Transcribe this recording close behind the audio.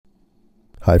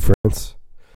Hi, friends.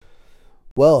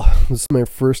 Well, this is my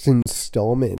first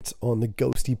installment on the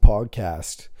Ghosty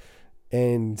podcast,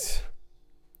 and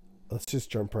let's just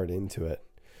jump right into it.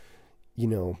 You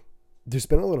know, there's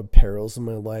been a lot of perils in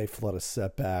my life, a lot of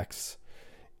setbacks,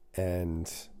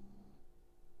 and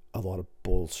a lot of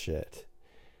bullshit.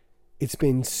 It's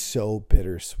been so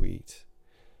bittersweet.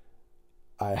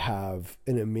 I have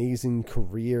an amazing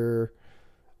career.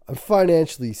 I'm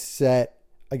financially set.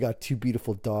 I got two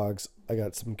beautiful dogs. I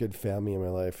got some good family in my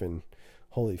life, and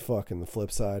holy fuck, on the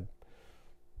flip side,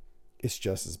 it's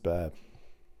just as bad.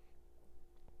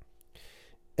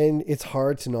 And it's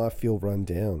hard to not feel run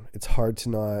down. It's hard to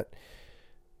not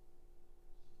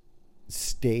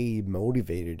stay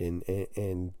motivated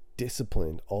and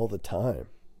disciplined all the time.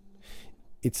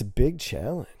 It's a big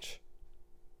challenge.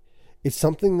 It's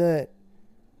something that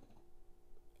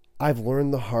I've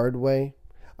learned the hard way.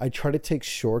 I try to take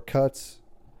shortcuts.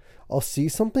 I'll see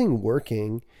something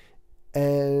working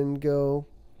and go,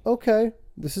 okay,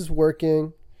 this is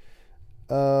working.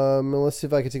 Let's see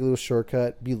if I can take a little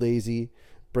shortcut, be lazy,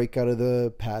 break out of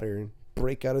the pattern,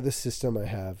 break out of the system I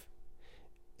have.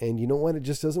 And you know what? It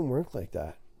just doesn't work like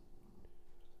that.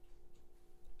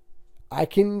 I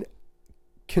can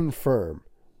confirm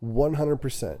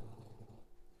 100%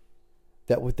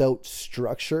 that without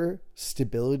structure,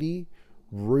 stability,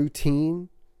 routine,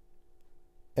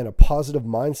 and a positive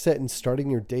mindset and starting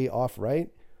your day off right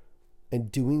and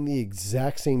doing the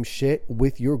exact same shit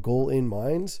with your goal in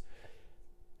mind,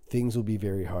 things will be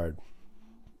very hard.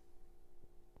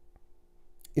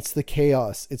 It's the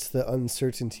chaos, it's the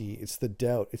uncertainty, it's the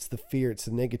doubt, it's the fear, it's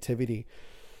the negativity.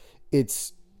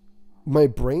 It's my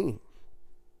brain.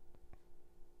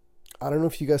 I don't know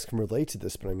if you guys can relate to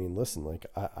this, but I mean, listen, like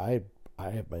I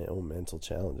have my own mental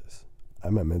challenges. I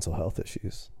have my mental health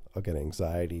issues. I'll get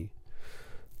anxiety,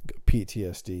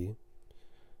 PTSD,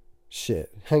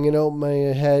 shit, hanging out in my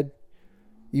head,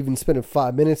 even spending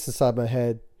 5 minutes inside my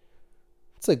head.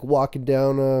 It's like walking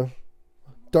down a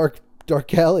dark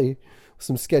alley with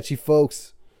some sketchy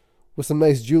folks with some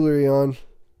nice jewelry on, and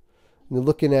they're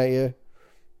looking at you,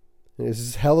 and it's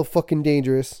just hella fucking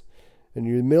dangerous, and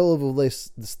you're in the middle of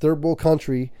this third world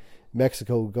country,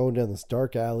 Mexico, going down this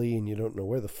dark alley, and you don't know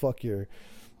where the fuck your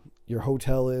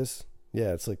hotel is.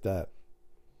 Yeah, it's like that.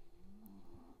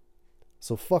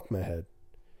 So fuck my head.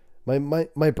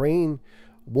 My brain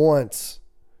wants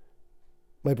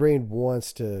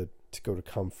to go to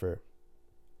comfort.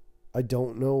 I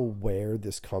don't know where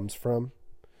this comes from.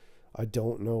 I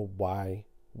don't know why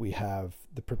we have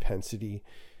the propensity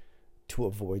to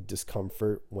avoid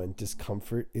discomfort when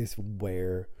discomfort is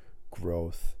where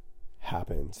growth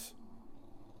happens.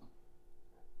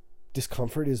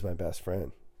 Discomfort is my best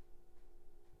friend.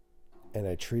 And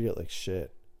I treat it like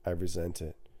shit. I resent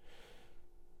it.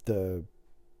 The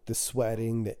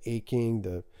sweating, the aching,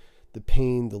 the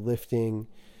pain, the lifting,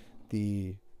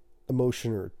 the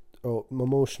emotional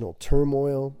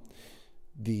turmoil,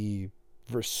 the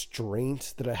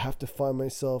restraint that I have to find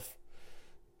myself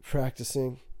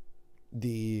practicing,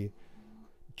 the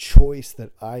choice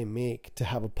that I make to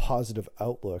have a positive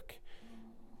outlook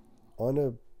on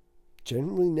a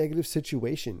generally negative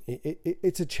situation.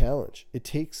 It's a challenge. It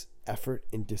takes effort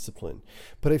and discipline.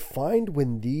 But I find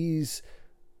when these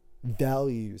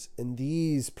values and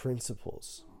these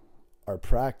principles are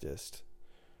practiced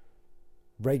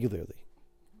regularly,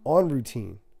 on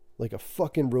routine, like a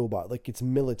fucking robot, like it's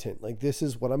militant, like this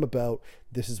is what I'm about,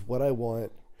 this is what I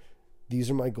want,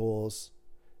 these are my goals,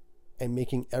 and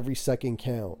making every second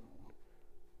count,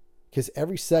 because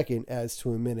every second adds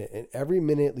to a minute, and every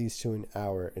minute leads to an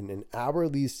hour, and an hour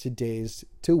leads to days,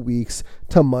 to weeks,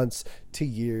 to months, to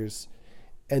years,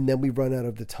 and then we run out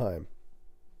of the time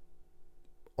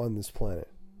on this planet.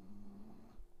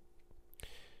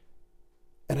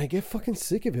 And I get fucking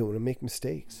sick of it when I make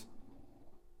mistakes,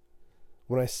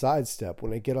 when I sidestep,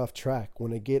 when I get off track,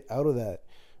 when I get out of that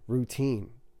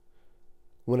routine,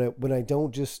 when I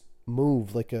don't just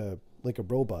move like a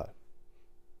robot.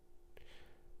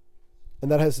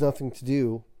 And that has nothing to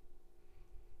do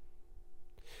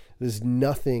there's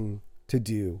nothing to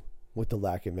do with the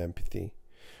lack of empathy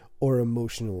or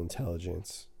emotional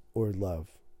intelligence or love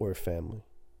or family.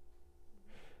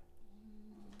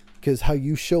 Because how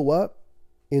you show up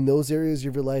in those areas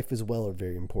of your life as well are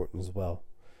very important as well.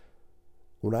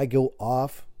 When I go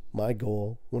off my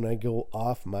goal, when I go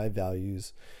off my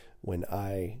values, when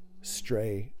I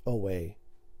stray away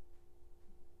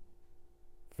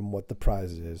from what the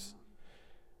prize is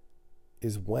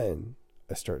when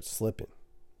I start slipping.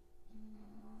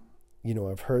 You know,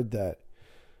 I've heard that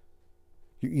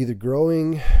you're either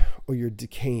growing or you're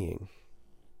decaying.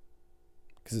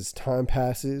 Because as time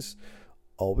passes,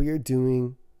 all we are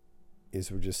doing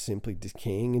is we're just simply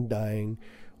decaying and dying,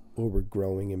 or we're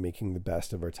growing and making the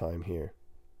best of our time here.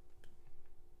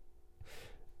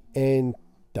 And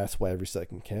that's why every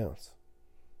second counts.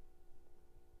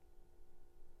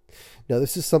 Now,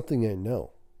 this is something I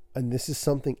know, and this is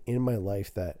something in my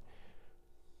life that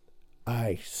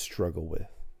I struggle with.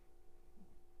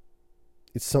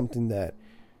 It's something that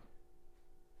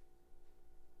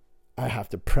I have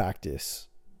to practice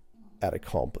at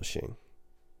accomplishing.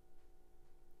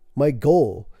 My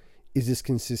goal is this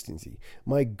consistency.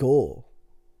 My goal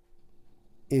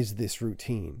is this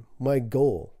routine. My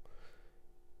goal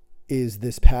is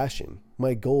this passion.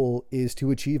 My goal is to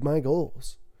achieve my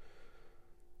goals.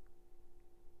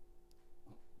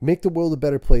 Make the world a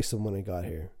better place than when I got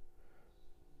here.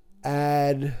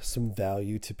 Add some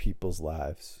value to people's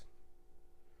lives.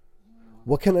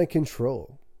 What can I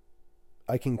control?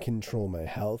 I can control my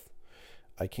health.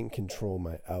 I can control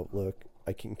my outlook.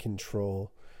 I can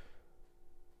control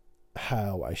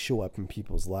how I show up in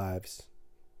people's lives.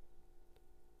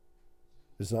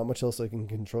 There's not much else I can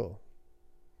control.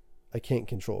 I can't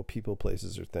control people,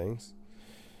 places, or things.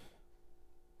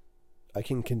 I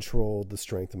can control the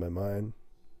strength of my mind.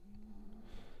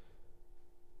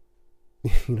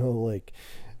 You know, like,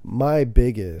 my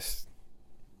biggest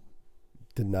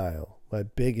denial, my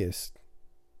biggest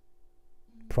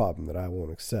problem that I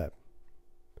won't accept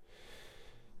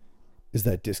is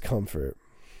that discomfort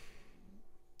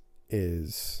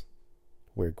is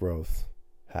where growth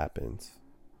happens.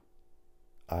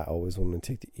 I always want to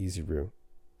take the easy route.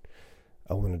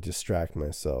 I want to distract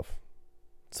myself.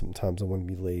 Sometimes I want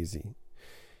to be lazy.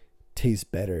 It tastes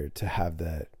better to have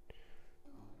that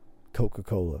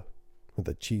Coca-Cola with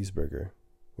a cheeseburger,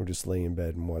 or just lay in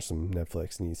bed and watch some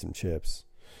Netflix and eat some chips.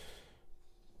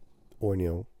 Or, you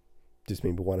know, just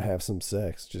maybe want to have some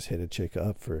sex. Just hit a chick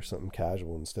up for something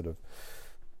casual instead of,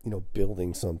 you know,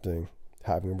 building something,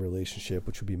 having a relationship,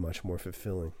 which would be much more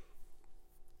fulfilling.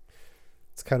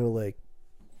 It's kind of like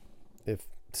if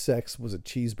sex was a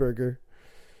cheeseburger,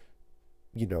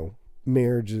 you know,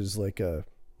 marriage is like a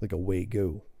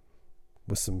Wagyu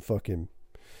with some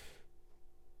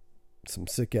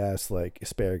sick ass like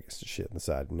asparagus and shit on the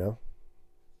side, you know?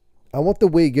 I want the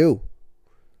Wagyu.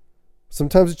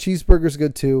 Sometimes a cheeseburger's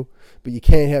good too, but you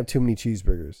can't have too many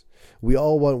cheeseburgers. We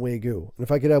all want Wagyu. And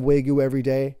if I could have Wagyu every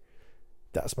day,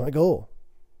 that's my goal.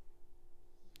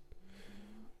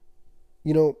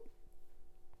 You know,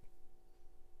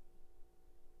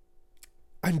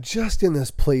 I'm just in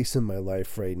this place in my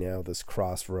life right now, this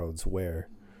crossroads, where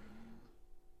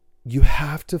you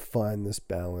have to find this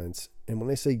balance. And when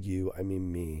I say you, I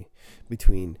mean me,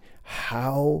 between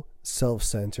how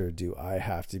self-centered do I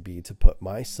have to be to put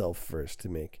myself first to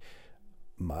make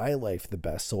my life the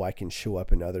best so I can show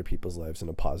up in other people's lives in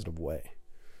a positive way.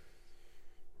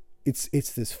 It's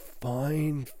this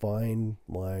fine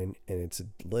line, and it's a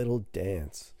little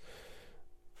dance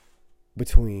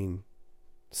between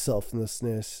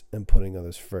selflessness and putting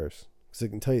others first. Because I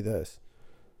can tell you this,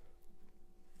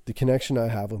 the connection I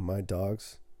have with my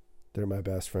dogs, they're my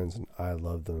best friends and I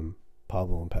love them.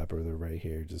 Pablo and Pepper, they're right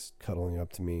here just cuddling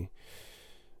up to me,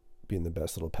 being the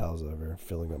best little pals ever,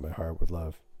 filling up my heart with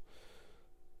love.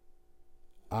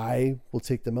 I will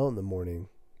take them out in the morning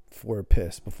for a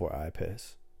piss before I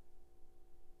piss.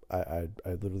 I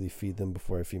literally feed them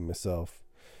before I feed myself.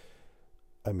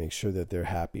 I make sure that they're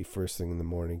happy first thing in the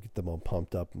morning, get them all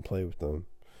pumped up and play with them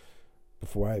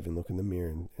before I even look in the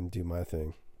mirror and do my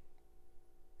thing.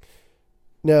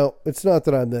 Now, it's not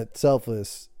that I'm that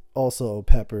selfless. Also,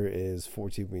 Pepper is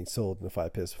 14 weeks old, and if I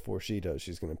piss before she does,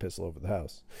 she's going to piss all over the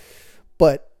house.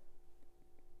 But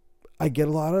I get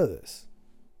a lot of this.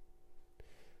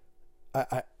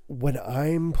 When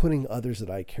I'm putting others that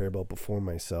I care about before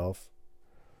myself,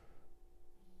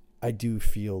 I do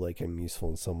feel like I'm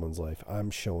useful in someone's life. I'm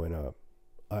showing up.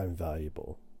 I'm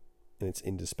valuable. And it's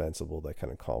indispensable, that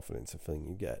kind of confidence and feeling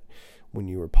you get when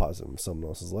you are positive in someone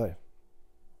else's life.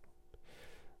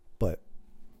 But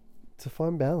it's a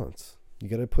fun balance. You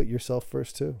got to put yourself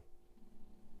first too.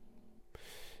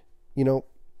 You know,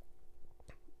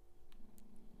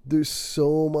 there's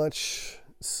so much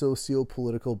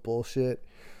socio-political bullshit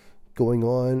going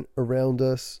on around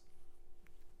us,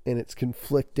 and it's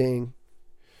conflicting,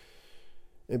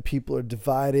 and people are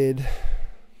divided,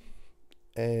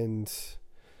 and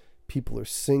people are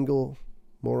single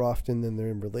more often than they're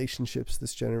in relationships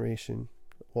this generation.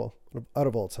 Well, out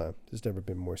of all time, there's never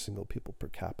been more single people per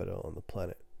capita on the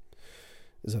planet.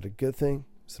 Is that a good thing?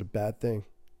 Is it a bad thing?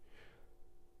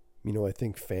 You know, I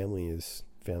think family is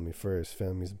family first.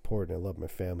 Family is important. I love my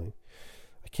family.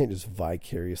 I can't just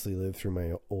vicariously live through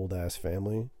my old ass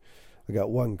family. I got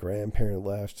one grandparent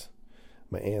left.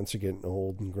 My aunts are getting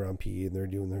old and grumpy, and they're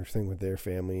doing their thing with their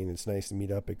family, and it's nice to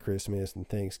meet up at Christmas and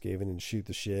Thanksgiving and shoot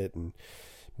the shit and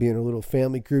be in our little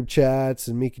family group chats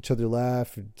and make each other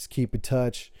laugh and just keep in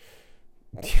touch.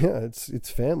 Yeah, it's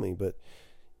family, but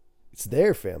it's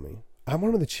their family. I'm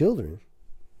one of the children,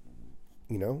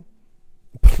 you know?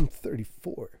 But I'm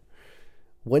 34.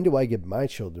 When do I get my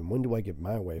children? When do I get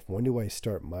my wife? When do I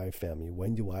start my family?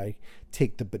 When do I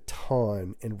take the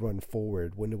baton and run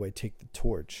forward? When do I take the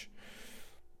torch?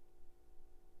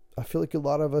 I feel like a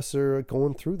lot of us are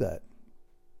going through that.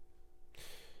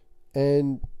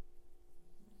 And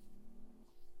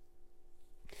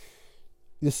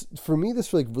this, for me,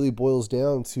 this like really boils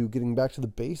down to getting back to the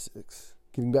basics.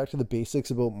 Getting back to the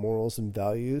basics about morals and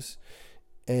values,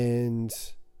 and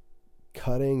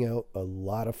cutting out a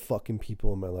lot of fucking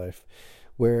people in my life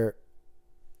where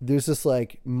there's this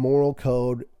like moral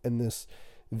code and this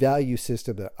value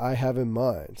system that I have in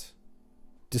mind,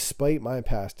 despite my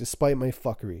past, despite my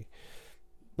fuckery.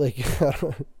 Like,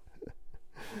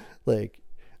 like,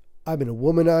 I've been a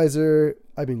womanizer,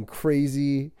 I've been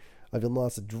crazy, I've done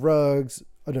lots of drugs,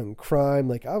 I've done crime,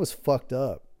 like, I was fucked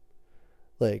up.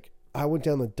 Like, I went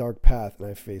down the dark path and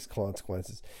I faced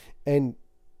consequences. And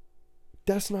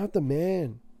that's not the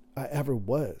man I ever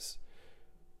was.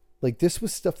 Like, this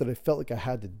was stuff that I felt like I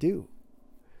had to do.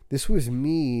 This was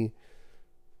me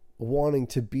wanting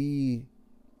to be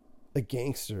a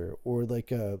gangster or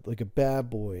like a bad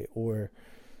boy, or,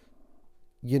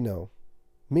 you know,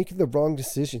 making the wrong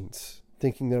decisions,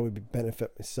 thinking that it would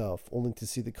benefit myself, only to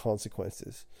see the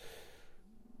consequences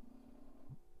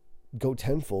go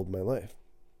tenfold in my life.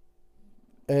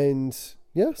 And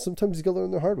yeah, sometimes you gotta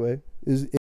learn the hard way.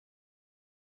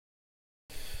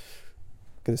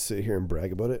 Gonna sit here and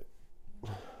brag about it,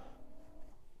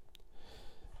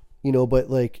 you know, but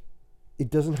like, it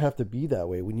doesn't have to be that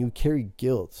way. When you carry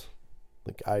guilt,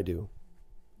 like I do,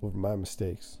 over my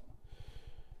mistakes,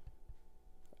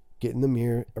 get in the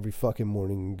mirror every fucking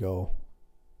morning and go,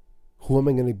 who am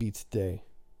I going to be today?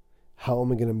 How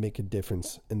am I going to make a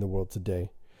difference in the world today?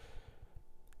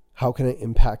 How can I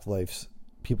impact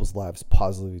people's lives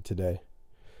positively today?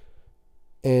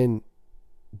 And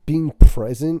being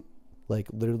present, like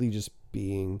literally just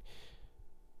being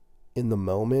in the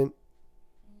moment,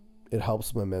 it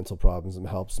helps my mental problems and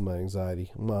helps my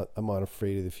anxiety. I'm not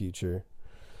afraid of the future.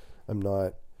 I'm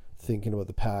not thinking about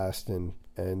the past and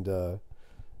you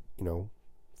know,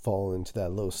 fall into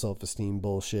that low self-esteem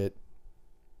bullshit.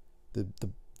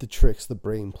 The tricks the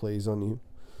brain plays on you.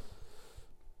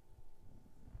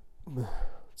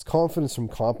 It's confidence from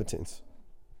competence.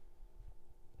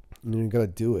 And you gotta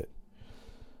do it.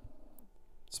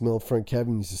 As my old friend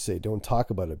Kevin used to say, don't talk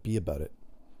about it, be about it.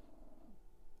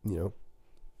 You know?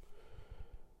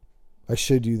 I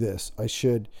should do this. I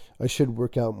should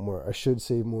work out more. I should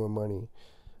save more money.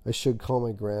 I should call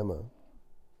my grandma.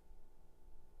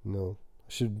 No.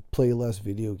 I should play less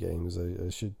video games. I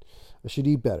should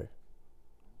eat better.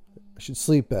 I should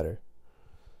sleep better.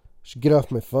 I should get off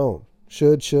my phone.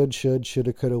 Shoulda,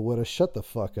 coulda, woulda. Shut the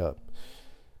fuck up.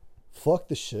 Fuck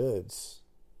the shoulds.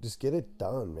 Just get it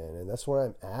done, man. And that's where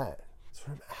I'm at. That's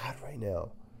where I'm at right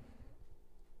now.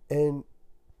 And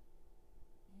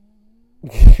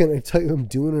can I tell you I'm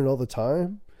doing it all the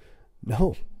time?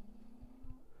 No.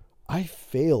 I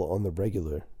fail on the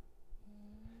regular.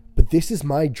 But this is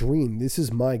my dream. This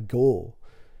is my goal.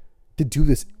 To do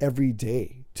this every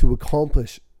day. To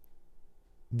accomplish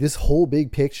this whole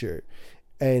big picture.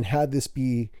 And have this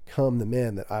become the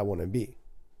man that I want to be.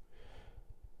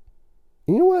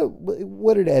 You know what?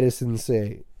 What did Edison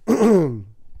say?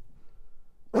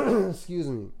 Excuse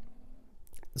me.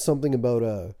 Something about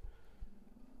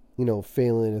you know,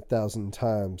 failing 1,000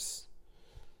 times,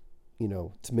 you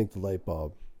know, to make the light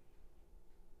bulb.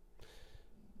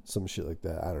 Some shit like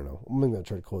that. I don't know. I'm not going to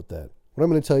try to quote that. What I'm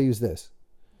going to tell you is this.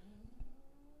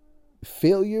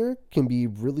 Failure can be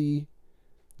really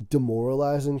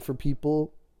demoralizing for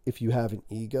people if you have an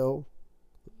ego.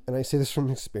 And I say this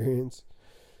from experience.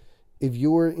 If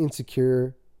you're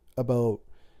insecure about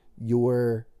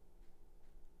your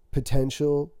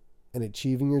potential and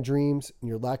achieving your dreams and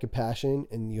your lack of passion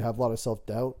and you have a lot of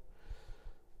self-doubt,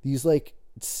 these like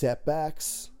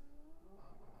setbacks,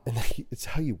 and it's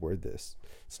how you word this.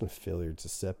 It's not a failure, it's a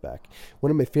setback. One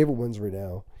of my favorite ones right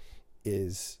now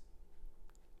is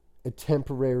a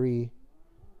temporary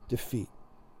defeat.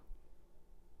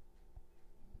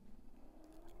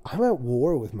 I'm at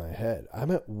war with my head.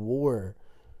 I'm at war.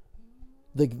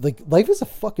 Like life is a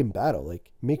fucking battle.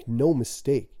 Like, make no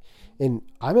mistake. And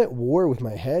I'm at war with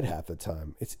my head half the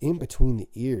time. It's in between the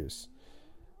ears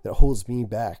that holds me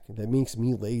back. That makes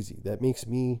me lazy. That makes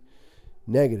me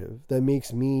negative, that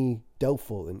makes me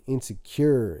doubtful and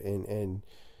insecure and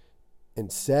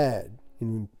sad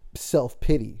and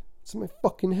self-pity. It's in my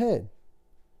fucking head.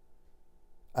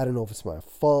 I don't know if it's my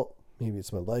fault. Maybe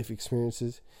it's my life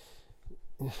experiences.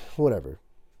 Whatever.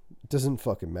 It doesn't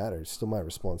fucking matter. It's still my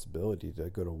responsibility to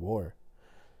go to war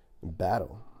and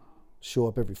battle. Show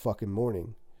up every fucking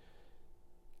morning.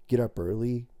 Get up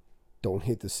early. Don't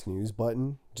hit the snooze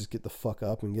button. Just get the fuck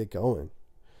up and get going.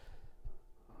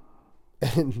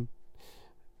 And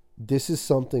this is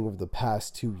something of the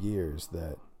past 2 years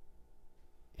that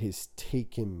has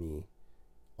taken me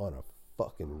on a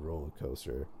fucking roller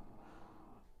coaster.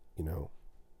 You know,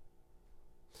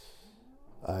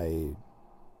 I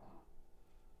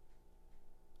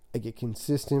get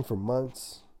consistent for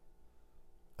months,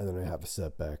 and then I have a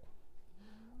setback.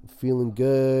 I'm feeling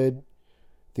good.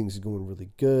 Things are going really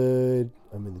good.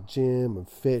 I'm in the gym. I'm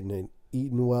fit and I'm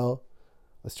eating well.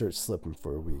 I start slipping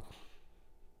for a week.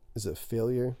 Is it a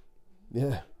failure?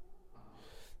 Yeah.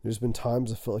 There's been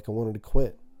times I felt like I wanted to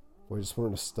quit, or I just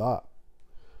wanted to stop.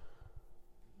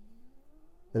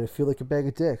 And I feel like a bag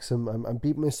of dicks. I'm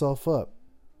beating myself up.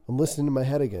 I'm listening to my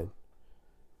head again.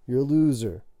 You're a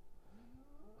loser.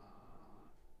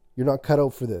 You're not cut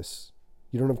out for this.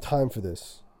 You don't have time for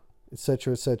this.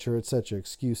 Etc., etc., etc.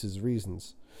 Excuses,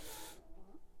 reasons.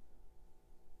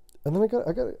 And then I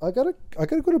gotta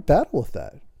go to battle with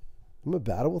that. I'm gonna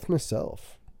battle with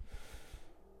myself.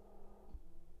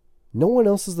 No one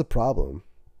else is the problem.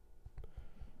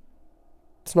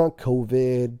 It's not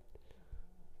COVID.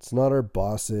 It's not our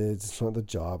bosses. It's not the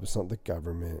job. It's not the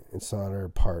government. It's not our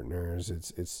partners.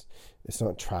 It's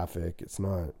not traffic. It's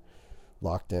not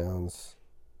lockdowns.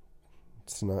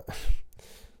 It's not.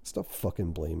 Stop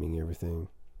fucking blaming everything.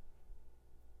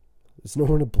 There's no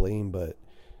one to blame but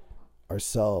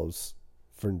ourselves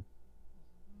for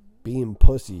being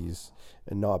pussies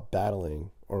and not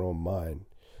battling our own mind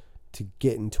to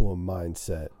get into a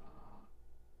mindset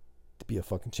to be a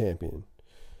fucking champion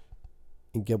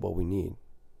and get what we need.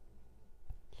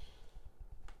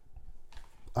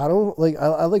 I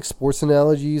like sports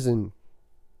analogies, and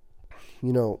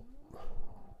you know,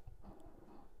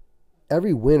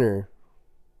 every winner,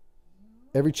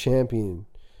 every champion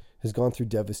has gone through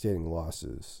devastating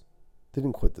losses. They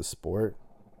didn't quit the sport.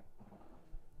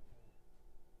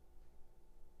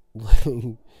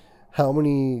 Like, how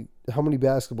many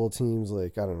basketball teams,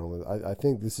 like, I don't know, I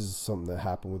think this is something that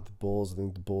happened with the Bulls. I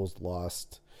think the Bulls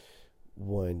lost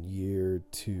 1 year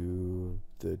to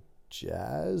the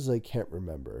Jazz. I can't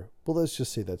remember. But let's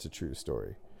just say that's a true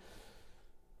story.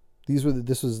 This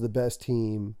was the best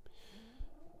team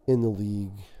in the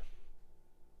league.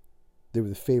 They were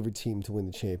the favorite team to win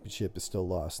the championship, but still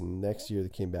lost. And the next year they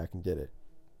came back and did it.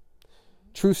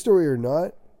 True story or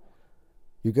not,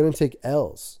 you're going to take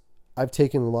L's. I've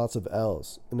taken lots of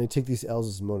L's, and I take these L's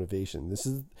as motivation. This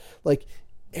is like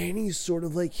any sort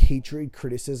of like hatred,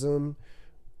 criticism,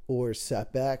 or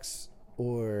setbacks,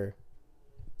 or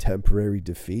temporary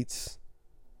defeats.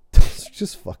 Those are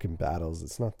just fucking battles.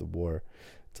 It's not the war.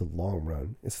 It's a long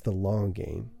run. It's the long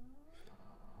game.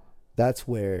 That's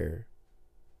where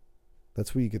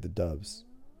you get the dubs.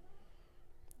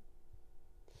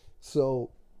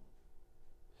 So,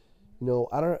 you know,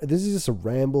 this is just a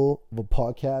ramble of a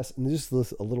podcast, and this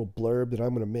is a little blurb that I'm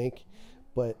going to make.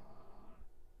 But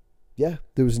yeah,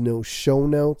 there was no show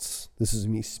notes. This is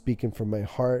me speaking from my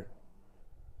heart.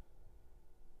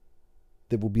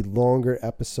 There will be longer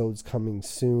episodes coming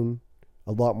soon,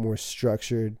 a lot more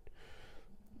structured,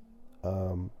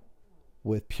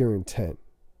 with pure intent.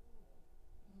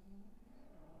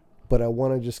 But I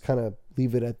want to just kind of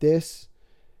leave it at this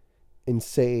and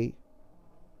say,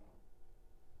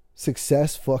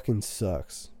 success fucking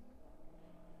sucks.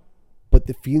 But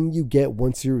the feeling you get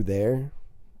once you're there,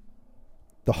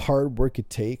 the hard work it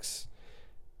takes,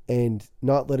 and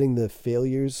not letting the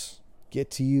failures get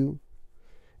to you,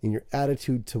 and your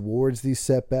attitude towards these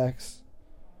setbacks,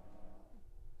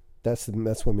 that's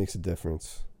what makes a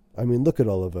difference. I mean, look at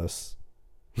all of us.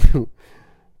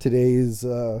 Today is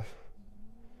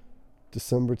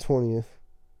December 20th.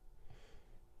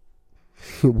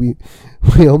 we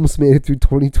almost made it through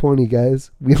 2020,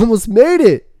 guys. We almost made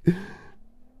it.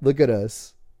 Look at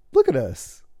us. Look at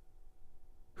us.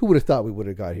 Who would have thought we would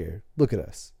have got here? Look at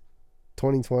us.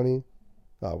 2020.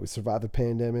 We survived the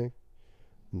pandemic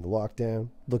and the lockdown.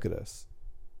 Look at us.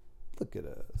 Look at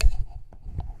us.